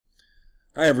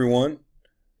Hi everyone.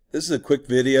 This is a quick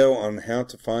video on how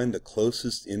to find the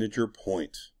closest integer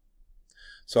point.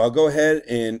 So I'll go ahead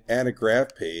and add a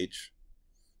graph page,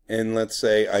 and let's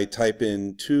say I type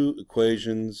in two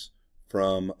equations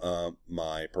from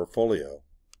my portfolio.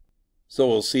 So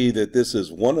we'll see that this is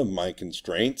one of my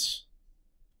constraints.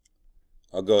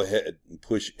 I'll go ahead and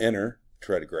push enter,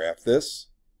 try to graph this.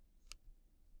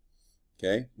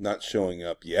 Okay, not showing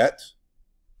up yet.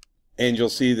 And you'll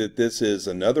see that this is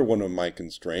another one of my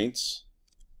constraints.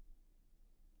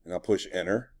 And I'll push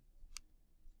enter.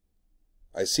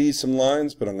 I see some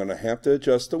lines, but I'm going to have to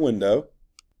adjust the window.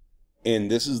 And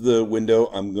this is the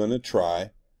window I'm going to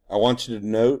try. I want you to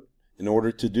note, in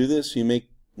order to do this, you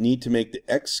need to make the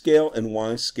X scale and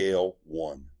Y scale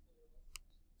 1.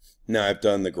 Now I've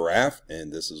done the graph,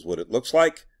 and this is what it looks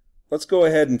like. Let's go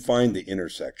ahead and find the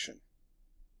intersection.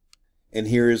 And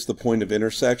here is the point of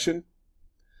intersection.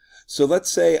 So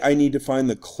let's say I need to find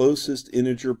the closest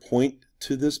integer point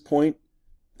to this point.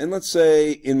 And let's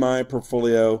say in my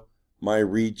portfolio, my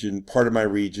region, part of my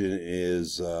region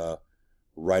is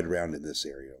right around in this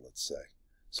area, let's say.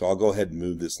 So I'll go ahead and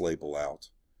move this label out.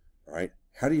 All right.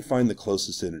 How do you find the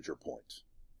closest integer point?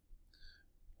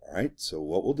 All right. So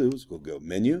what we'll do is we'll go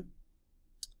Menu,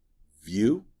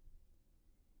 View,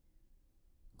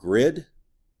 Grid,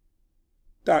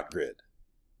 Dot Grid.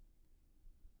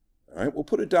 All right, we'll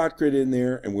put a dot grid in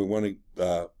there, and we want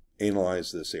to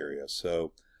analyze this area.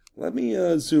 So let me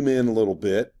zoom in a little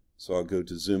bit. So I'll go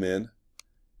to zoom in,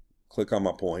 click on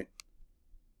my point.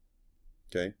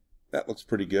 Okay, that looks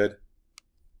pretty good.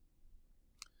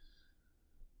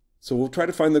 So we'll try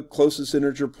to find the closest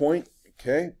integer point.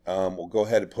 Okay, we'll go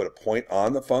ahead and put a point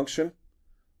on the function.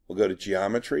 We'll go to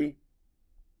Geometry,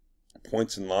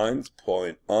 Points and Lines,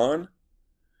 Point On.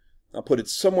 I'll put it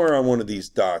somewhere on one of these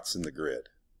dots in the grid.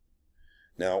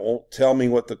 Now, it won't tell me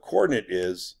what the coordinate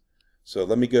is, so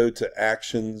let me go to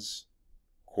Actions,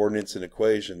 Coordinates and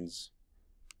Equations,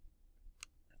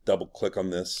 double click on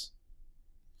this,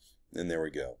 and there we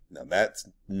go. Now, that's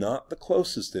not the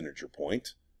closest integer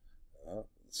point,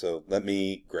 so let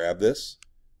me grab this,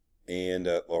 and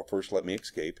well, first let me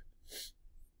escape.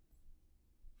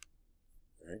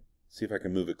 All right, see if I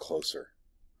can move it closer.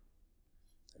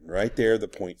 And right there, the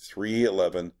point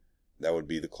 311, that would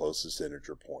be the closest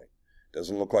integer point.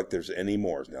 Doesn't look like there's any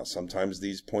more. Now, sometimes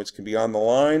these points can be on the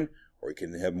line, or you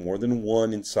can have more than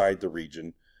one inside the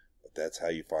region, but that's how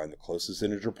you find the closest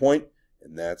integer point,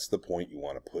 and that's the point you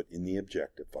want to put in the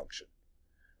objective function.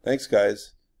 Thanks,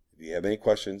 guys. If you have any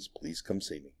questions, please come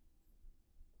see me.